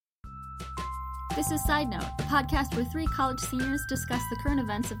This is Side Note, a podcast where three college seniors discuss the current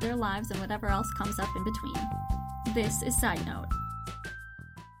events of their lives and whatever else comes up in between. This is Side Note.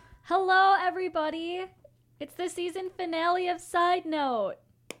 Hello, everybody! It's the season finale of Side Note.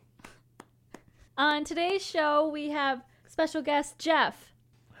 On today's show, we have special guest Jeff.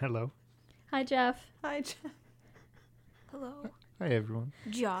 Hello. Hi, Jeff. Hi, Jeff. Hello. Hi, everyone.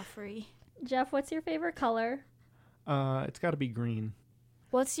 Joffrey. Jeff, what's your favorite color? It's got to be green.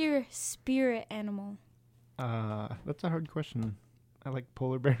 What's your spirit animal? That's a hard question. I like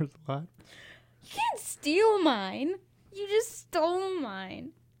polar bears a lot. You can't steal mine. You just stole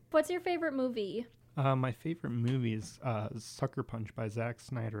mine. What's your favorite movie? My favorite movie is Sucker Punch by Zack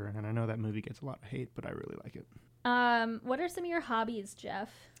Snyder, and I know that movie gets a lot of hate, but I really like it. What are some of your hobbies, Jeff?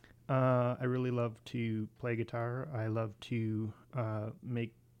 I really love to play guitar. I love to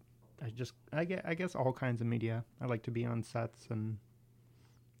make, I guess all kinds of media. I like to be on sets and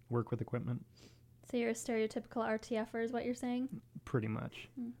work with equipment. So you're a stereotypical RTFer is what you're saying? Pretty much.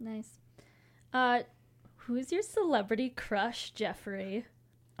 Nice. Who's your celebrity crush, Jeffrey?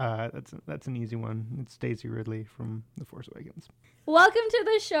 That's an easy one. It's Daisy Ridley from The Force Awakens. Welcome to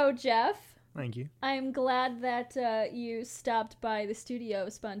the show, Jeff. Thank you. I'm glad that you stopped by the studio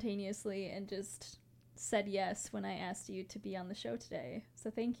spontaneously and just said yes when I asked you to be on the show today. So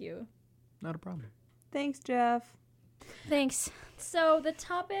thank you. Not a problem. Thanks, Jeff. Thanks. So the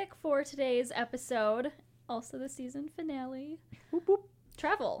topic for today's episode, also the season finale, Whoop, whoop.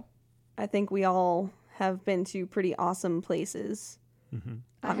 travel. I think we all have been to pretty awesome places. Mm-hmm.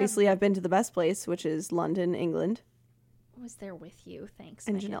 Obviously, I've been to the best place, which is London, England. Was there with you? Thanks,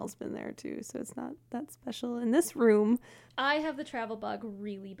 And Megan. Janelle's been there, too, so it's not that special. In this room, I have the travel bug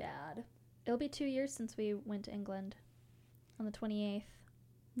really bad. It'll be 2 years since we went to England on the 28th.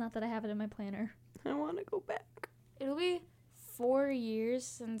 Not that I have it in my planner. I want to go back. It'll be 4 years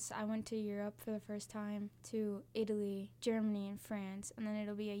since I went to Europe for the first time, to Italy, Germany, and France, and then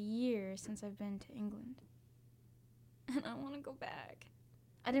it'll be a year since I've been to England. And I want to go back.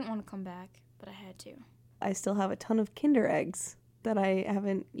 I didn't want to come back, but I had to. I still have a ton of Kinder eggs that I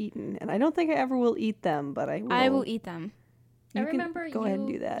haven't eaten, and I don't think I ever will eat them, but I will. I will eat them. You I remember can go ahead and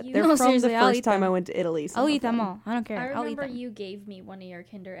do that. you- They're No, from seriously, the I'll first eat time them. I went to Italy. I'll eat them all. I don't care. I I'll eat remember them. you gave me one of your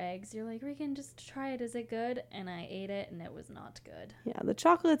Kinder eggs. You're like, we can just try it. Is it good? And I ate it, and it was not good. Yeah, the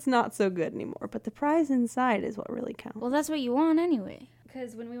chocolate's not so good anymore, but the prize inside is what really counts. Well, that's what you want anyway.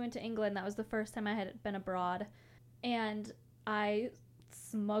 Because when we went to England, that was the first time I had been abroad. And I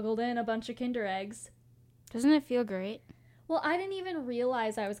smuggled in a bunch of Kinder eggs. Doesn't it feel great? Well, I didn't even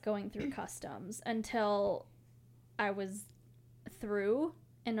realize I was going through customs until I was through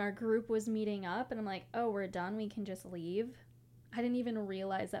and our group was meeting up. And I'm like, oh, we're done. We can just leave. I didn't even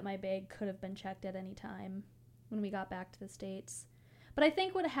realize that my bag could have been checked at any time when we got back to the States. But I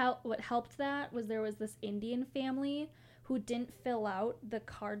think what helped that was there was this Indian family who didn't fill out the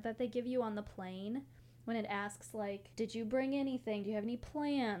card that they give you on the plane when it asks, like, did you bring anything? Do you have any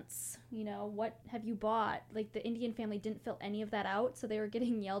plants? You know, what have you bought? Like, the Indian family didn't fill any of that out, so they were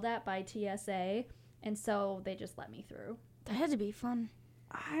getting yelled at by TSA, and so they just let me through. That had to be fun.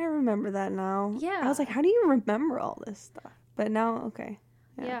 I remember that now. Yeah. I was like, how do you remember all this stuff? But now, okay.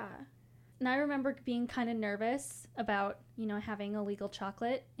 Yeah. And I remember being kind of nervous about, you know, having illegal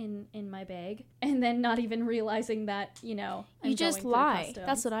chocolate in my bag, and then not even realizing that, you know, I'm You just going through lie. customs.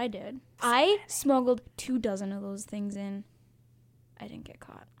 That's what I did. I smuggled 2 dozen of those things in. I didn't get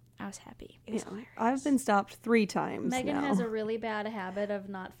caught. I was happy. It was Yeah. hilarious. I've been stopped 3 times Megan now. has a really bad habit of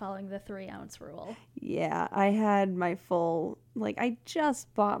not following the 3-ounce rule. Yeah, I had my full, like, I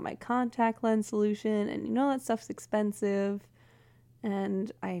just bought my contact lens solution, and you know that stuff's expensive,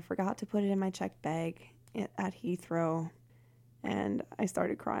 and I forgot to put it in my checked bag at Heathrow, and I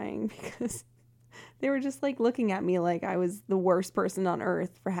started crying because they were just, like, looking at me like I was the worst person on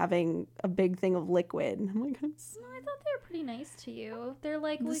earth for having a big thing of liquid. I'm like, No, I thought they were pretty nice to you. They're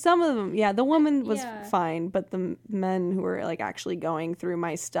like some of them, yeah, the woman was Yeah. fine, but the men who were, like, actually going through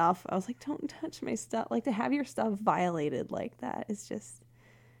my stuff, I was like, don't touch my stuff. Like, to have your stuff violated like that is just,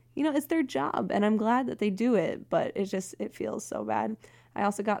 you know, it's their job, and I'm glad that they do it, but it feels so bad. I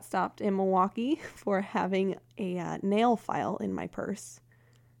also got stopped in Milwaukee for having a nail file in my purse.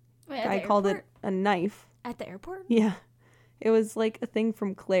 Wait, at I the called it airport? a knife. At the airport? Yeah. It was like a thing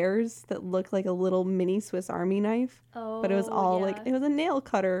from Claire's that looked like a little mini Swiss Army knife. oh, But it was all yeah. like, it was a nail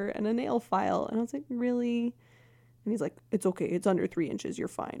cutter and a nail file. And I was like, really? And he's like, it's okay. It's under 3 inches. You're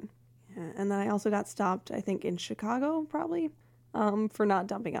fine. Yeah. And then I also got stopped, I think, in Chicago, probably, for not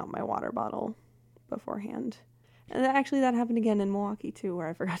dumping out my water bottle beforehand. And that happened again in Milwaukee, too, where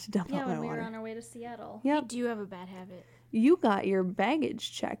I forgot to dump Yeah, out when my we water. were on our way to Seattle. Yep. You do have a bad habit. You got your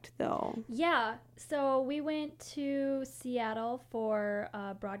baggage checked, though. Yeah, so we went to Seattle for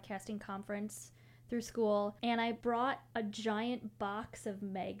a broadcasting conference through school, and I brought a giant box of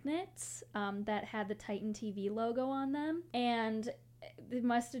magnets that had the Titan TV logo on them, and it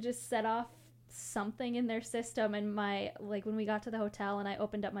must have just set off something in their system. And when we got to the hotel and I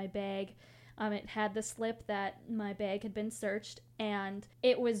opened up my bag, it had the slip that my bag had been searched, and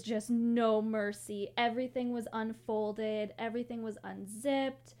it was just no mercy. Everything was unfolded, everything was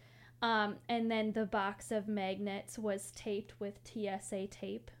unzipped, and then the box of magnets was taped with TSA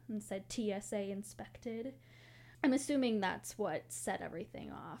tape and said TSA inspected. I'm assuming that's what set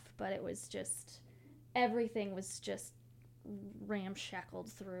everything off, but it was just, everything was just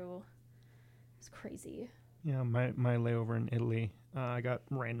ramshackled through. It's crazy. Yeah, my layover in Italy, I got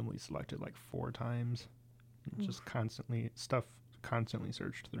randomly selected like 4 times. Just constantly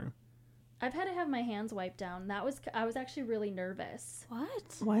searched through. I've had to have my hands wiped down. I was actually really nervous.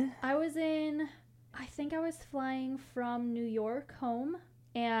 What? I think I was flying from New York home,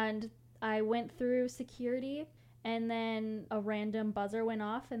 and I went through security, and then a random buzzer went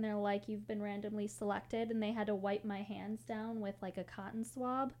off, and they're like, you've been randomly selected, and they had to wipe my hands down with like a cotton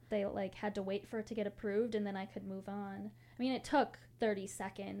swab. They like had to wait for it to get approved, and then I could move on. I mean, it took 30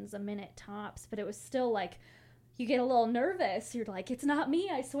 seconds, a minute tops, but it was still like, you get a little nervous. You're like, it's not me,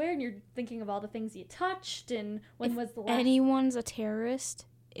 I swear, and you're thinking of all the things you touched, and when was the last... anyone's a terrorist,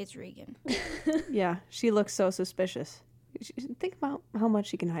 it's Regan. Yeah, she looks so suspicious. Think about how much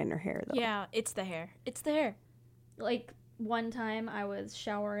she can hide in her hair, though. Yeah, it's the hair. It's the hair. Like, one time I was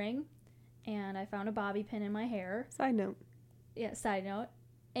showering, and I found a bobby pin in my hair. Side note. Yeah, side note.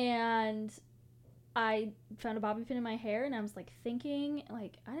 And I found a bobby pin in my hair, and I was, like, thinking,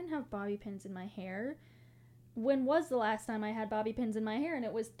 like, I didn't have bobby pins in my hair. When was the last time I had bobby pins in my hair? And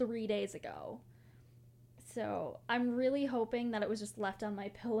it was 3 days ago. So I'm really hoping that it was just left on my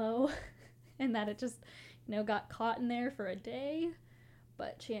pillow and that it just, got caught in there for a day.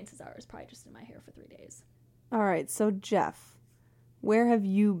 But chances are it's probably just in my hair for 3 days. All right, so Jeff, where have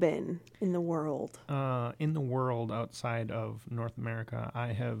you been in the world? In the world outside of North America, I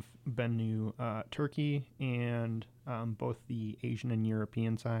have been to Turkey and both the Asian and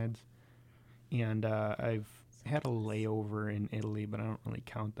European sides. And I've had a layover in Italy, but I don't really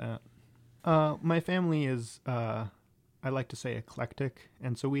count that. My family is, I like to say, eclectic.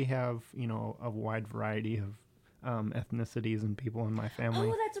 And so we have, a wide variety of ethnicities and people in my family.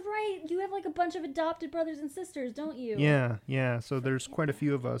 Oh, that's right. You have like a bunch of adopted brothers and sisters, don't you? Yeah. So there's quite a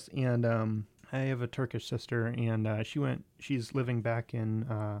few of us. And I have a Turkish sister, and she's living back in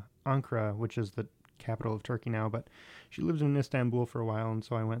Ankara, which is the capital of Turkey now, but she lived in Istanbul for a while, and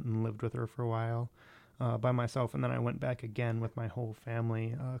so I went and lived with her for a while by myself, and then I went back again with my whole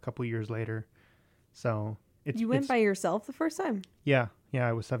family a couple years later. So You went by yourself the first time? Yeah,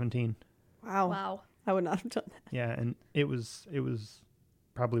 I was 17. Wow. I would not have done that. Yeah, and it was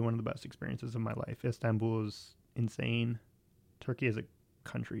probably one of the best experiences of my life. Istanbul is insane. Turkey as a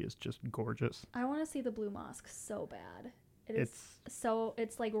country is just gorgeous. I want to see the Blue Mosque so bad. It's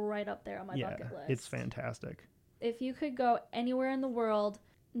like right up there on my bucket list. It's fantastic. If you could go anywhere in the world,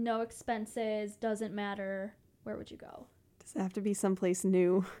 no expenses, doesn't matter, where would you go? Does it have to be someplace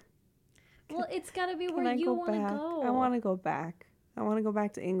new? Well, it's got to be where you want to go. I want to go back. I want to go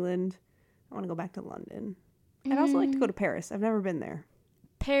back to England. I want to go back to London. I'd also like to go to Paris. I've never been there.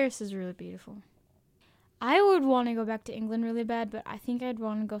 Paris is really beautiful. I would want to go back to England really bad, but I think I'd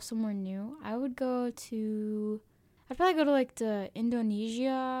want to go somewhere new. I'd probably go to like to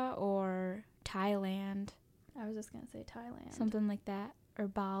Indonesia or Thailand. I was just going to say Thailand. Something like that. Or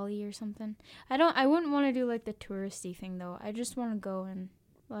Bali or something. I wouldn't want to do like the touristy thing though. I just want to go and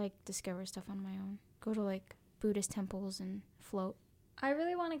like discover stuff on my own. Go to like Buddhist temples and float. I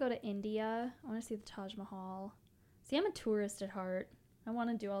really want to go to India. I want to see the Taj Mahal. See, I'm a tourist at heart. I want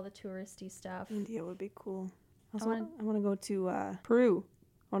to do all the touristy stuff. India would be cool. Also, I want to go to Peru.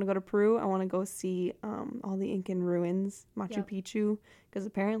 I want to go to Peru. I want to go see all the Incan ruins, Machu Picchu, because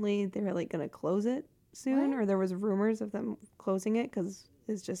apparently they're like going to close it soon, or there was rumors of them closing it because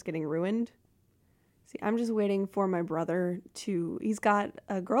it's just getting ruined. See, I'm just waiting for my brother he's got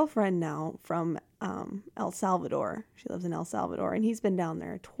a girlfriend now from El Salvador. She lives in El Salvador, and he's been down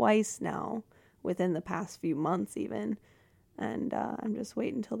there twice now within the past few months even. And I'm just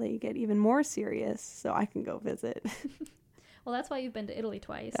waiting until they get even more serious so I can go visit. Well, that's why you've been to Italy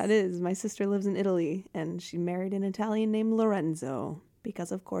twice. That is. My sister lives in Italy, and she married an Italian named Lorenzo.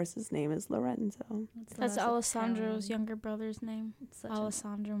 Because, of course, his name is Lorenzo. That's Alessandro's younger brother's name.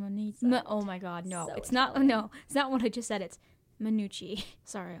 Alessandro Manucci. Oh, my God, no. So it's not. Italian. No, it's not what I just said. It's Manucci.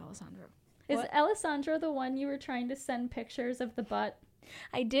 Sorry, Alessandro. Is What? Alessandro the one you were trying to send pictures of the butt?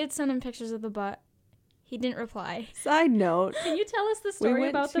 I did send him pictures of the butt. He didn't reply. Side note, Can you tell us the we story went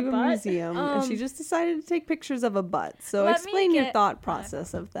about to the a butt? museum and she just decided to take pictures of a butt. So Let me explain your get- thought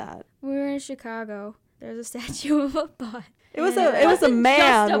process of that. We were in Chicago. There's a statue of a butt. It was And- a Wasn't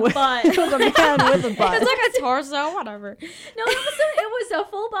man just a with butt. it was a man with a butt. It's like a torso, whatever. No, it was a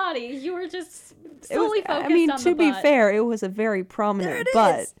full body. You were just It was- solely focused I mean, on to the be butt. fair, it was a very prominent There it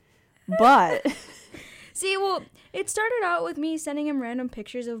butt. is. But See, well, it started out with me sending him random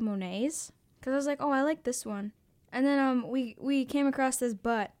pictures of Monet's because I was like, oh, I like this one. And then we came across this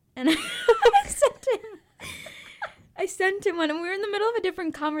butt, and I sent him one, and we were in the middle of a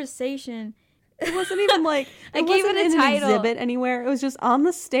different conversation. it wasn't even like I it gave wasn't it a in title. an exhibit anywhere. It was just on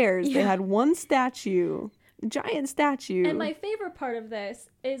the stairs. They Yeah. had one statue, giant statue. And my favorite part of this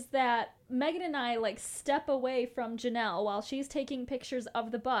is that Megan and I like step away from Janelle while she's taking pictures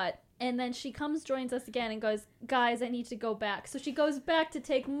of the butt, and then she joins us again and goes, "Guys, I need to go back." So she goes back to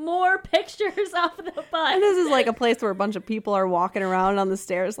take more pictures of the butt. And this is like a place where a bunch of people are walking around on the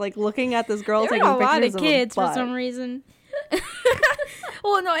stairs, like looking at this girl There taking were a lot pictures of of kids a for butt. some reason.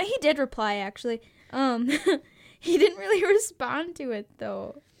 Well, no, he did reply actually. He didn't really respond to it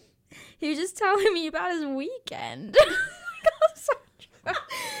though. He was just telling me about his weekend.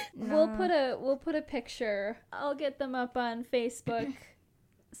 We'll put a picture. I'll get them up on Facebook,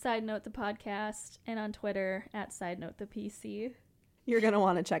 Side Note the Podcast, and on Twitter at Side Note the PC. You're gonna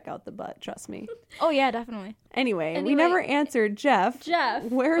want to check out the butt, trust me. Oh yeah, definitely. Anyway, we Anyway, never answered Jeff. Jeff,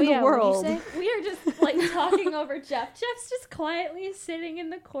 Where in Oh, the yeah, what'd you world? say? we are just like talking over Jeff. Jeff's just quietly sitting in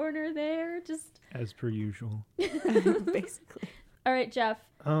the corner there. Just As per usual. Basically. all right, Jeff.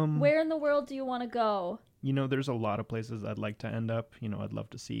 Where in the world do you want to go? You know, there's a lot of places I'd like to end up. You know, I'd love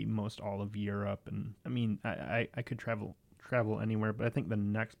to see most all of Europe, and I mean, I could travel anywhere, but I think the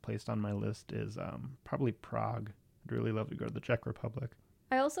next place on my list is probably Prague. I'd really love to go to the Czech Republic.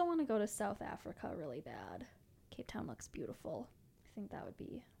 I also want to go to South Africa really bad. Cape Town looks beautiful. I think that would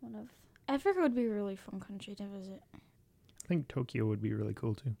be one of. Africa would be a really fun country to visit. I think Tokyo would be really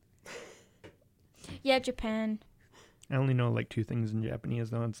cool too. Yeah, Japan. I only know like 2 things in Japanese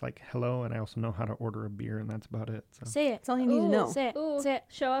though. It's like hello, and I also know how to order a beer, and that's about it. So. Say it. That's all you need to Ooh, know. Say it. Ooh, Say it.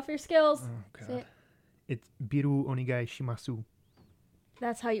 show off your skills. Oh Say god. it. It's biru onigai shimasu.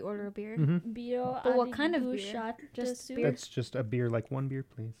 That's how you order a beer. Mm-hmm. Bio But what kind of beer? Just Just beer. beer? That's just a beer, like 1 beer,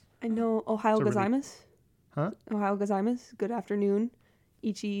 please. I know Ohio It's a really- gozaimasu. Huh? Ohio gozaimasu. Good afternoon.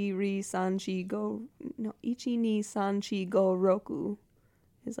 Ichi ri sanchi go no ichi ni sanchi go roku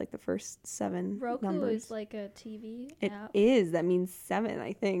is like the first 7 Roku numbers. is like a TV It app. is. That means 7,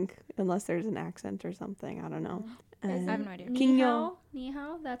 I think, unless there's an accent or something. I don't know. Is And I have no idea. Ni Kinyo. hao? Ni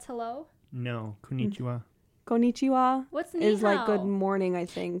hao? That's hello. No, konnichiwa. konnichiwa What's ni is like hao? good morning, I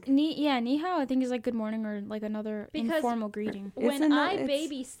think. Ni hao, I think is like good morning or like another Because- informal greeting. It's When in the- I it's-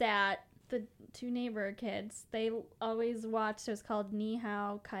 babysat the 2 neighbor kids, they always watched. It was called Ni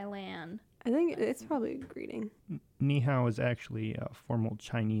Hao Kai Lan. I think it's probably a greeting. Ni hao is actually a formal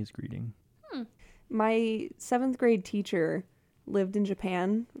Chinese greeting. My 7th grade teacher lived in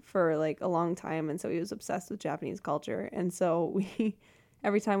Japan for like a long time, and so he was obsessed with Japanese culture. And so we,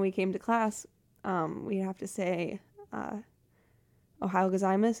 every time we came to class, we'd have to say Ohio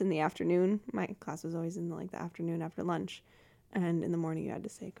gozaimasu in the afternoon. My class was always in like the afternoon after lunch, and in the morning you had to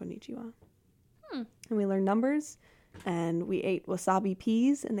say konnichiwa. And we learned numbers, and we ate wasabi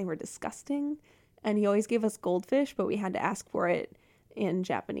peas, and they were disgusting. And he always gave us goldfish, but we had to ask for it in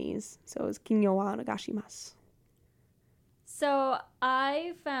Japanese. So it was kinyo wa onegashimasu. So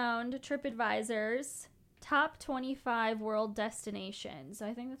I found TripAdvisor's top 25 world destinations.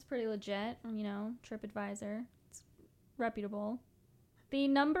 I think that's pretty legit. You know, TripAdvisor. It's reputable. The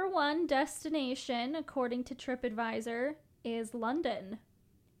number 1 destination, according to TripAdvisor, is London.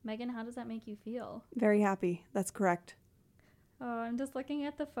 Megan, how does that make you feel? Very happy. That's correct. Oh, I'm just looking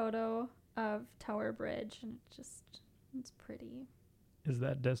at the photo of Tower Bridge, and it's pretty. Is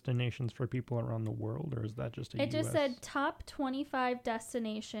that destinations for people around the world, or is that just a It just US? said top 25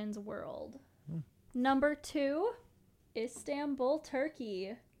 destinations world. Number 2, Istanbul,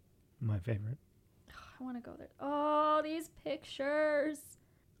 Turkey. My favorite. I want to go there. Oh, these pictures.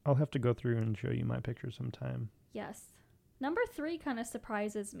 I'll have to go through and show you my pictures sometime. Yes. Number 3 kind of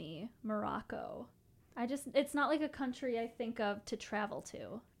surprises me, Morocco. It's not like a country I think of to travel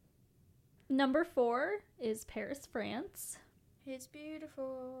to. Number 4 is Paris, France. It's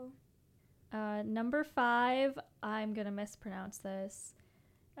beautiful. Number 5, I'm going to mispronounce this.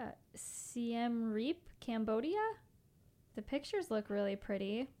 Siem Reap, Cambodia. The pictures look really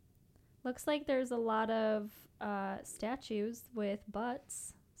pretty. Looks like there's a lot of statues with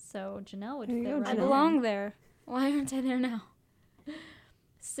butts. So Janelle would There you fit go, right I Janelle. in. belong there. Why aren't I there now?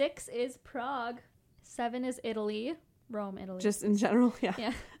 6 is Prague. 7 is Italy. Rome, Italy. Just in general, yeah.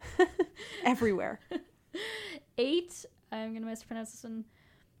 Yeah. Everywhere. 8, I'm going to mispronounce this one,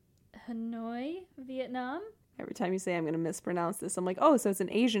 Hanoi, Vietnam. Every time you say I'm going to mispronounce this, I'm like, oh, so it's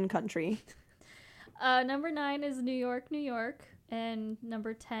an Asian country. Number 9 is New York, New York. And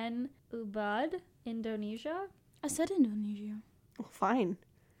number 10, Ubud, Indonesia. I said Indonesia. Well, fine.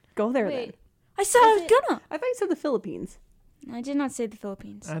 Go there Wait, then. I said I Is was it- gonna. I thought you said the Philippines. I did not say the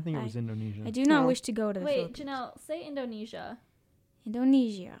Philippines. I think it was Indonesia. I do not Oh. wish to go to the wait, Philippines. Janelle, say Indonesia.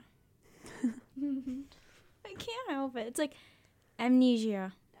 Indonesia. I can't help it. It's like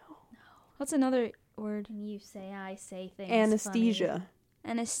amnesia. No. What's another word? Can you say I say things Anesthesia.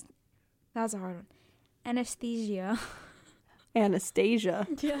 That's a hard one. Anesthesia. Anastasia.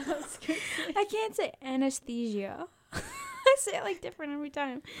 funny? Yeah, I was gonna say. I can't say anesthesia. I say it like different every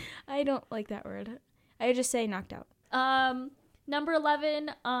time. I don't like that word. I just say knocked out. Number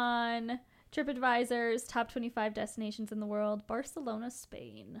 11 on TripAdvisor's top 25 destinations in the world, Barcelona,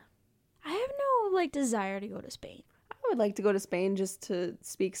 Spain. I have no like desire to go to Spain. I would like to go to Spain just to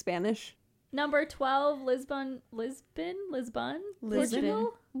speak Spanish. Number 12, Lisbon,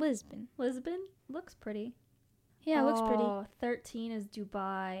 Portugal? Lisbon. Lisbon looks pretty. Yeah, it looks pretty. 13 is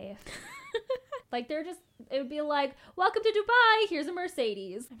Dubai. Like they're just, it would be like, welcome to Dubai, here's a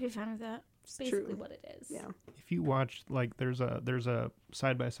Mercedes. I'd be fine with that. It's basically True. what it is. Yeah. If you watch, like, there's a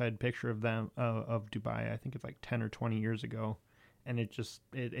side by side picture of them of Dubai. I think it's like 10 or 20 years ago, and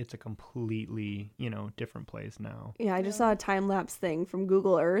it's a completely different place now. Yeah, I just saw a time lapse thing from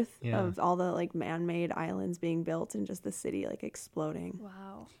Google Earth Yeah. of all the like man-made islands being built and just the city like exploding.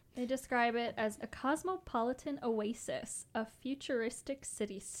 Wow. They describe it as a cosmopolitan oasis, a futuristic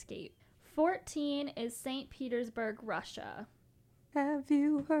cityscape. 14 is St. Petersburg, Russia. Have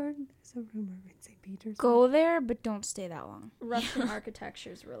you heard? There's a rumor in St. Petersburg. Go there, but don't stay that long. Russian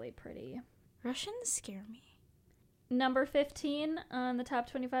architecture is really pretty. Russians scare me. Number 15 on the top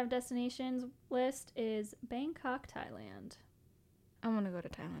 25 destinations list is Bangkok, Thailand. I want to go to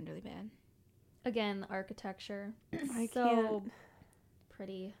Thailand really bad. Again, the architecture. I so can't.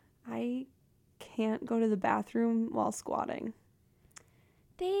 pretty. I can't go to the bathroom while squatting.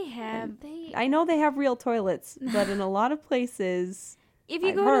 They have. I know they have real toilets, but in a lot of places, If you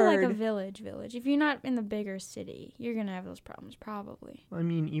I've go to like a heard- village, if you're not in the bigger city, you're gonna have those problems probably. I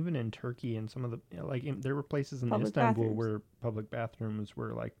mean, even in Turkey and some of the there were places in Public Istanbul bathrooms. where public bathrooms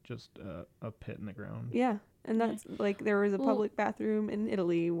were like just a pit in the ground. yeah. And that's like there was a Well- public bathroom in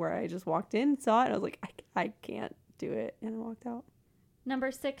Italy where I just walked in, saw it, and I was like, I can't do it, and I walked out.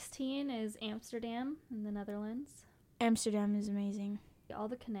 Number 16 is Amsterdam in the Netherlands. Amsterdam is amazing. All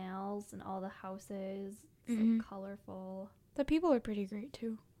the canals and all the houses. It's Mhm. so colorful. The people are pretty great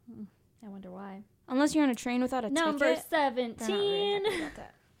too. I wonder why. Unless you're on a train without a Number ticket. they're not really 17. happy about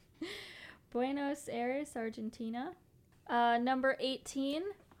that. Buenos Aires, Argentina. Number 18,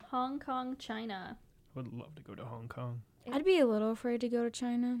 Hong Kong, China. I would love to go to Hong Kong. I'd be a little afraid to go to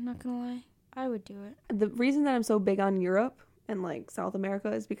China, not gonna lie. I would do it. The reason that I'm so big on Europe and like South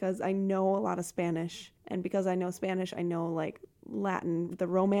America is because I know a lot of Spanish, and because I know Spanish, I know like Latin, the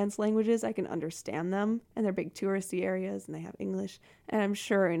Romance languages. I can understand them, and they're big touristy areas, and they have English. And I'm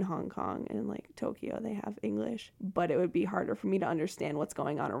sure in Hong Kong and like Tokyo they have English, but it would be harder for me to understand what's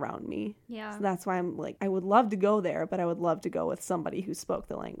going on around me. Yeah. So that's why I'm like, I would love to go there, but I would love to go with somebody who spoke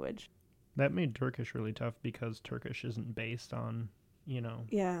the language. That made Turkish really tough because Turkish isn't based on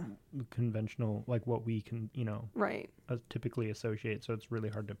Yeah, conventional like what we can right. typically associate. So it's really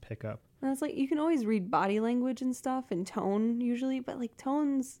hard to pick up. And it's like you can always read body language and stuff and tone usually, but like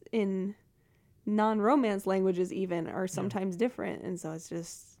tones in non-romance languages even are sometimes different, and so it's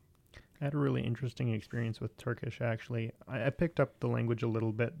just I had a really interesting experience with Turkish, actually. I picked up the language a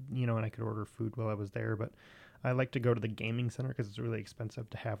little bit, and I could order food while I was there, but I like to go to the gaming center because it's really expensive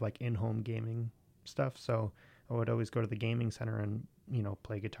to have, like, in-home gaming stuff. So I would always go to the gaming center and,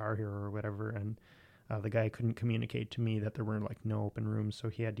 play Guitar Hero or whatever, and the guy couldn't communicate to me that there were, like, no open rooms, so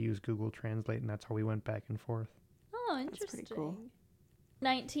he had to use Google Translate, and that's how we went back and forth. Oh, That's pretty interesting. cool.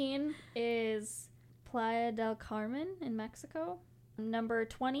 19 is Playa del Carmen in Mexico. Number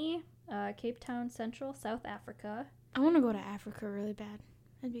 20, Cape Town Central, South Africa. I want to go to Africa really bad.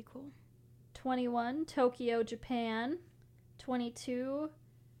 That'd be cool. 21, Tokyo, Japan. 22,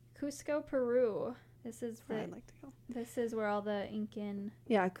 Cusco, Peru. This is where I'd like to go. this is where all the Incan.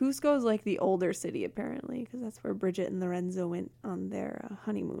 Yeah, Cusco is like the older city apparently, because that's where Bridget and Lorenzo went on their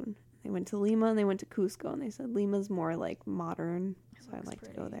honeymoon. They went to Lima and they went to Cusco, and they said Lima's more like modern, so I'd looks like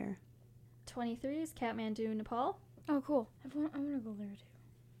to go pretty. there. 23 is Kathmandu, Nepal. Oh, cool. I want to go there too.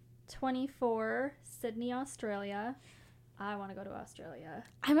 24, Sydney, Australia. I want to go to Australia.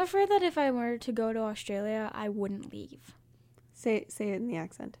 I'm afraid that if I were to go to Australia, I wouldn't leave. Say it in the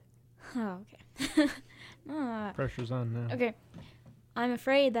accent. Oh, okay. Pressure's on now. Okay. I'm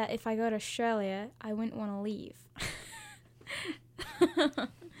afraid that if I go to Australia, I wouldn't want to leave.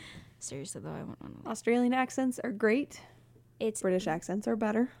 Seriously, though, I wouldn't want to leave. Australian accents are great. It's British accents are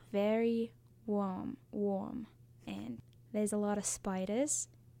better. very warm, and there's a lot of spiders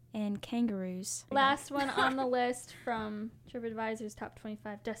and kangaroos. Last one on the list from TripAdvisor's top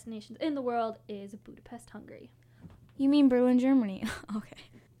 25 destinations in the world is Budapest, Hungary. You mean Berlin, Germany? Okay.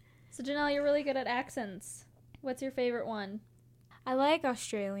 So Janelle, you're really good at accents. What's your favorite one? I like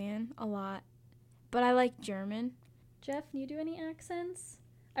Australian a lot, but I like German. Jeff, can you do any accents?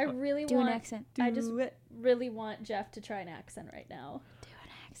 I really Do want an accent. I just Do it. really want Jeff to try an accent right now. Do an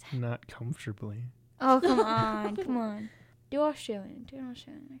accent. Not comfortably. Oh, come on. Come on. Do Australian. Do an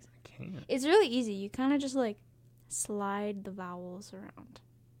Australian accent. I can't. It's really easy. You kind of just like slide the vowels around.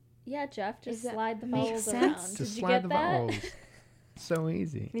 Yeah, Jeff, just Does that slide the make vowels sense? around. Just Did you slide get the that? vowels. So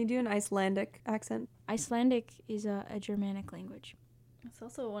easy. Can you do an Icelandic accent? Icelandic is a Germanic language. It's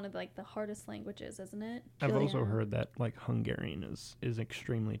also one of like the hardest languages, isn't it? I've Really? also heard that like Hungarian is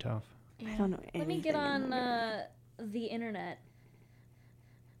extremely tough. I don't know anything. Let me get in on Hungarian. the internet.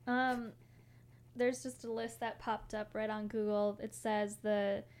 There's just a list that popped up right on Google. It says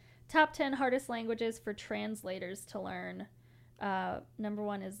the top 10 hardest languages for translators to learn. Number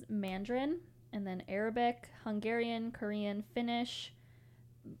 1 is Mandarin, and then Arabic, Hungarian, Korean, Finnish,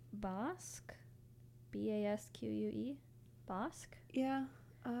 Basque, Basque, Basque, Yeah,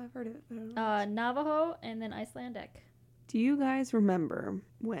 I've heard of it. But I don't know. Navajo, and then Icelandic. Do you guys remember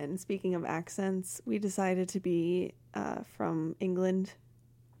when, speaking of accents, we decided to be from England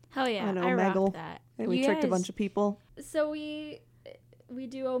Hell yeah. I know, I Omegle. rocked that. and we You tricked a guys- bunch of people? So we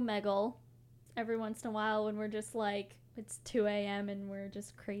do Omegle every once in a while when we're just like, it's 2 a.m. and we're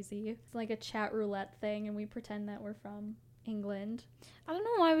just crazy. It's like a chat roulette thing, and we pretend that we're from England. I don't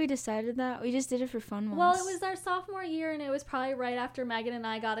know why we decided that. We just did it for fun once. Well, it was our sophomore year, and it was probably right after Megan and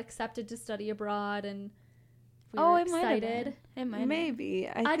I got accepted to study abroad, and we were it might have excited. been. It might have been. Maybe.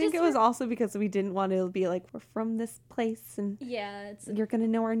 I I think just it was also because we didn't want to be like, we're from this place and Yeah, it's. you're going to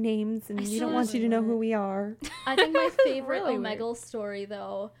know our names and I we don't saw want you to know who that. we are. I think my favorite Really weird. Omegle story,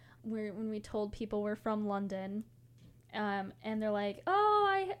 though, when we told people we're from London, and they're like,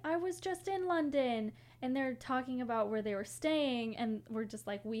 "Oh, I was just in London," and they're talking about where they were staying, and we're just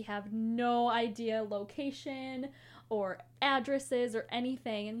like, we have no idea location or addresses or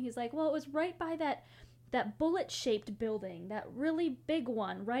anything, and he's like, "Well, it was right by that bullet-shaped building, that really big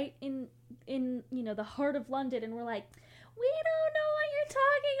one, right in the heart of London," and we're like, we don't know what you're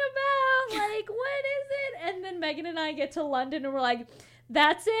talking about. Like, what is it? And then Megan and I get to London and we're like,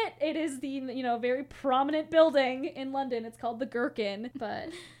 that's it. It is the, very prominent building in London. It's called the Gherkin. But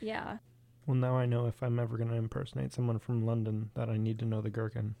yeah. Well, now I know if I'm ever going to impersonate someone from London that I need to know the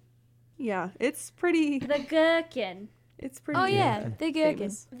Gherkin. Yeah, it's pretty. The Gherkin. It's pretty. Oh, yeah. Gherkin. The Gherkin.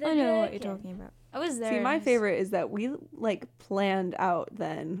 Famous. The I know what you're Gherkin. talking about. I was there. See, my and- favorite is that we planned out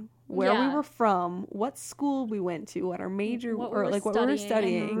then where we Yeah. were from, what school we went to, what our major What we or were like what we were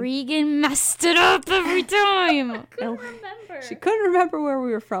studying. studying. Regan messed it up every time. Couldn't Oh, remember. She couldn't remember where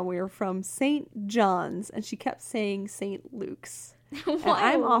we were from. We were from St. John's, and she kept saying St. Luke's. And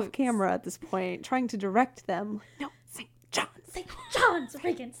I'm off camera at this point, trying to direct them. No, St. John's. St. John's,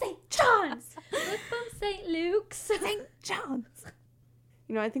 Regan. St. John's. We're from St. Luke's. St. John's.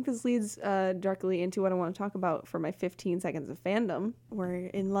 I think this leads directly into what I want to talk about for my 15 seconds of fandom. We're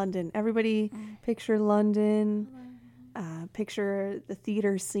in London. Everybody picture London. Picture the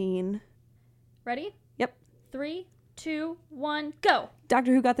theater scene. Ready? Yep. 3, 2, 1, go.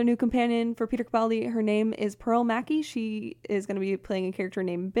 Doctor Who got their new companion for Peter Capaldi. Her name is Pearl Mackie. She is going to be playing a character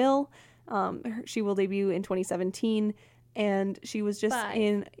named Bill. She will debut in 2017. And she was just 5,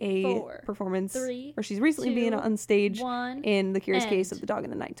 in a 4, performance 3, where she's recently been 2, on stage 1. in The Curious end. Case of the Dog in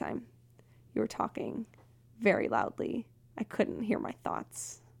the Nighttime. You were talking very loudly. I couldn't hear my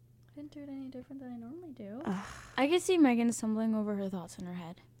thoughts. I didn't do it any different than I normally do. I could see Megan stumbling over her thoughts in her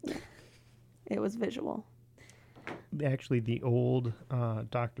head. It was visual. Actually, the old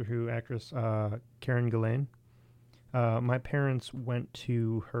Doctor Who actress, Karen Gillan, my parents went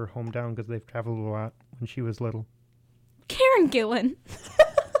to her hometown because they've traveled a lot when she was little. Karen Gillan.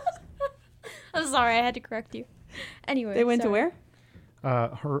 I'm sorry, I had to correct you. Anyway, They went to sorry.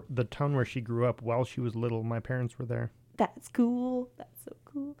 where? The town where she grew up while she was little, my parents were there. That's cool. That's so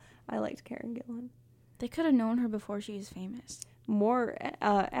cool. I liked Karen Gillan. They could have known her before she was famous. More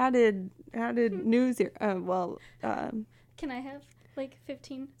added news here. Can I have like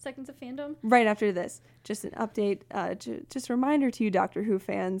 15 seconds of fandom? Right after this, just an update, just a reminder to you Doctor Who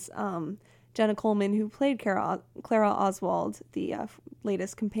fans, Jenna Coleman, who played Clara Oswald, the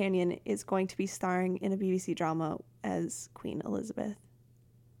latest companion, is going to be starring in a BBC drama as Queen Elizabeth.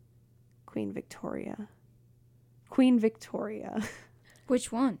 Queen Victoria.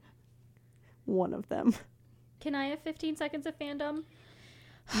 Which one? One of them. Can I have 15 seconds of fandom?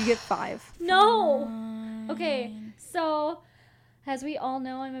 You get 5. No! Okay, so as we all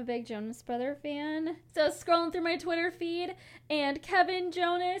know, I'm a big Jonas Brother fan. So scrolling through my Twitter feed, and Kevin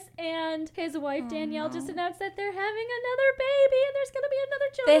Jonas and his wife Danielle just announced that they're having another baby, and there's gonna be another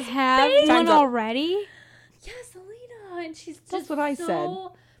They Jonas have baby. one Time's up. already? Yes, Elena, and she's just That's what I said.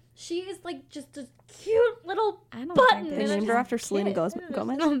 She is like just a cute little I don't button. think They and I named her just after Selena kid.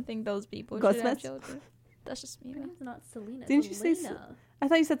 Gomez. I don't think those people should have Goldsmiths? children. That's just me. Her name's not Selena. Didn't it's you say Elena. I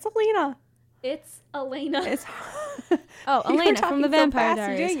thought you said Selena. It's Elena. It's Oh, You were Elena from the talking so Vampire fast and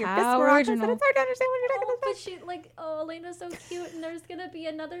Diaries. doing your fist How rock, original. It's hard to understand what you're talking Oh, about. but she Elena's so cute, and there's gonna be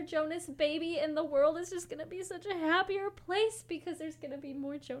another Jonas baby, and the world is just gonna be such a happier place because there's gonna be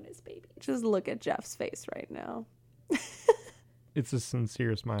more Jonas babies. Just look at Jeff's face right now. It's a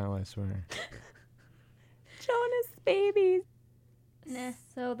sincere smile, I swear. Jonas babies. Nah.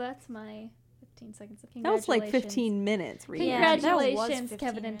 So that's my 15 seconds of That was like congratulations. 15 minutes. Rita. Yeah, that was Congratulations, 15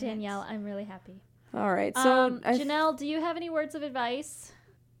 Kevin and minutes. Danielle. I'm really happy. All right. So Janelle, do you have any words of advice?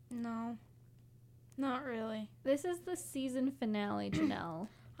 No. Not really. This is the season finale, Janelle.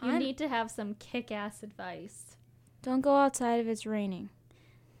 You I'm- need to have some kick-ass advice. Don't go outside if it's raining.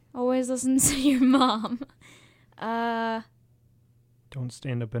 Always listen to your mom. Don't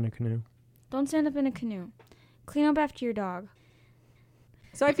stand up in a canoe. Don't stand up in a canoe. Clean up after your dog.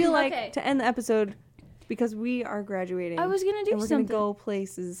 So I feel like Okay. to end the episode, because we are graduating, I was gonna do and we're something. gonna go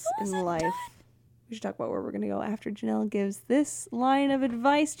places in life. We should talk about where we're gonna go after Janelle gives this line of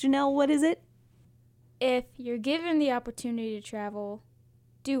advice. Janelle, what is it? If you're given the opportunity to travel,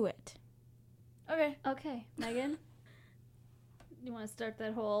 do it. Okay. Okay, Megan. You want to start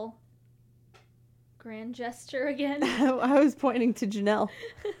that whole grand gesture again? I was pointing to Janelle.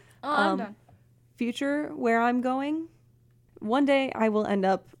 Oh, I'm Um, done. Future, where I'm going. One day I will end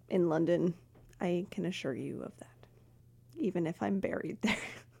up in London. I can assure you of that. Even if I'm buried there.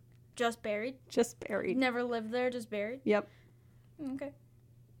 Just buried? Just buried. Never lived there, just buried? Yep. Okay.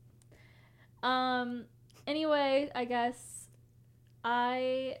 Anyway, I guess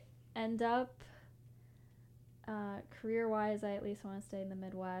I end up career-wise, I at least want to stay in the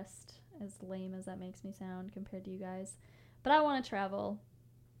Midwest, as lame as that makes me sound compared to you guys. But I want to travel.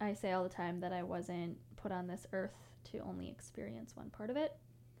 I say all the time that I wasn't put on this earth to only experience one part of it.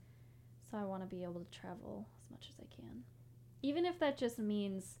 So I want to be able to travel as much as I can. Even if that just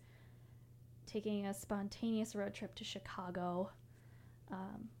means taking a spontaneous road trip to Chicago.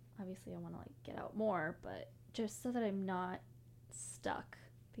 Obviously I want to like get out more, but just so that I'm not stuck,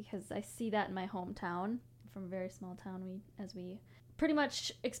 because I see that in my hometown. From a very small town, as we pretty much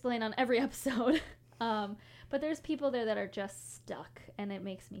explain on every episode. But there's people there that are just stuck, and it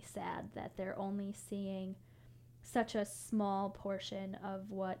makes me sad that they're only seeing such a small portion of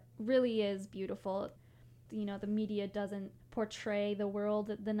what really is beautiful. You know, the media doesn't portray the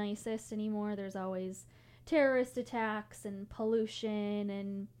world the nicest anymore. There's always terrorist attacks and pollution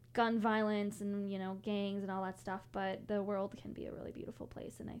and gun violence and, you know, gangs and all that stuff. But the world can be a really beautiful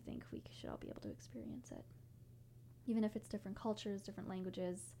place, and I think we should all be able to experience it. Even if it's different cultures, different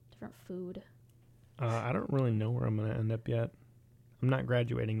languages, different food. I don't really know where I'm going to end up yet. I'm not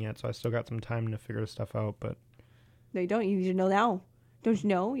graduating yet, so I still got some time to figure stuff out, but No, you don't. You need to know now. Don't you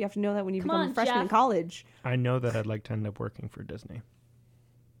know? You have to know that when you Come become on, a freshman in Jeff. college. I know that I'd like to end up working for Disney.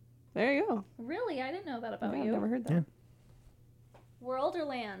 There you go. Really? I didn't know that about Yeah, I've you. never heard that. Yeah. World or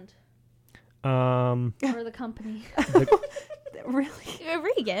land? Um, Or the company? Really?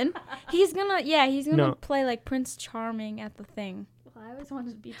 Regan. He's gonna No. play like Prince Charming at the thing. Well, I always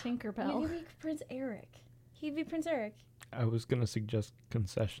wanted to be You Tinkerbell. could be Prince Eric. He'd be Prince Eric. I was going to suggest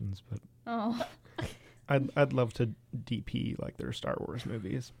concessions, but Oh, I'd love to DP like their Star Wars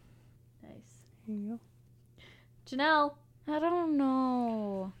movies. nice. There you go. Janelle. I don't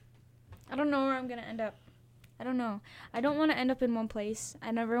know. I don't know where I'm gonna end up. I don't know. I don't want to end up in one place.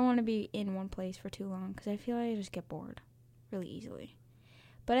 I never want to be in one place for too long because I feel like I just get bored really easily.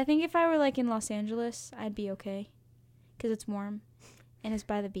 But I think if I were like in Los Angeles, I'd be okay because it's warm and it's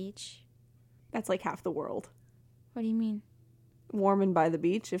by the beach. That's like half the world. What do you mean? Warm and by the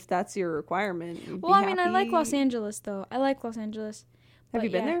beach, if that's your requirement. you'd Well, be I mean, I like happy. Los Angeles though. I like Los Angeles. Have but you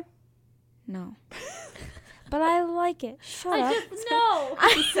been yeah. there? No. but I like it. Shut up. I just know.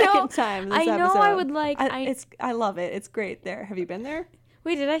 I know. Second time this I know episode. I would like. I love it. It's great there. Have you been there?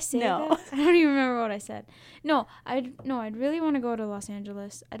 Wait, did I say No. that? I don't even remember what I said. I'd really want to go to Los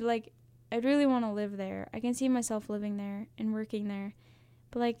Angeles. I'd really want to live there. I can see myself living there and working there.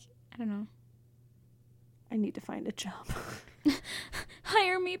 But like, I don't know. I need to find a job.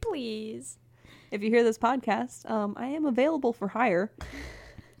 Hire me, please. If you hear this podcast, I am available for hire.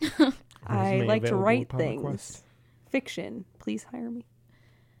 I Resume like to available write upon things. request. Fiction. Please hire me.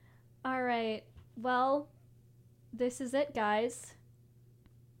 All right. Well, this is it, guys.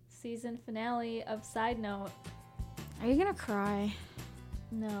 Season finale of Side Note. Are you gonna cry?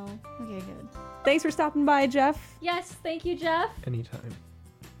 No. Okay, good. Thanks for stopping by, Jeff. Yes, thank you, Jeff. Anytime.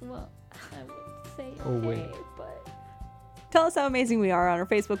 Well, I would say okay, Oh, wait. but Tell us how amazing we are on our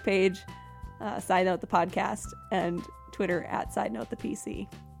Facebook page, Side Note the Podcast, and Twitter at Side Note the PC.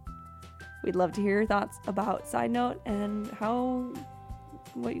 We'd love to hear your thoughts about Side Note and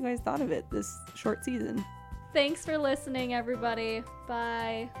what you guys thought of it this short season. thanks for listening, everybody.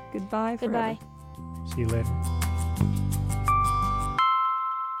 Bye. Goodbye. Forever. Goodbye. See you later.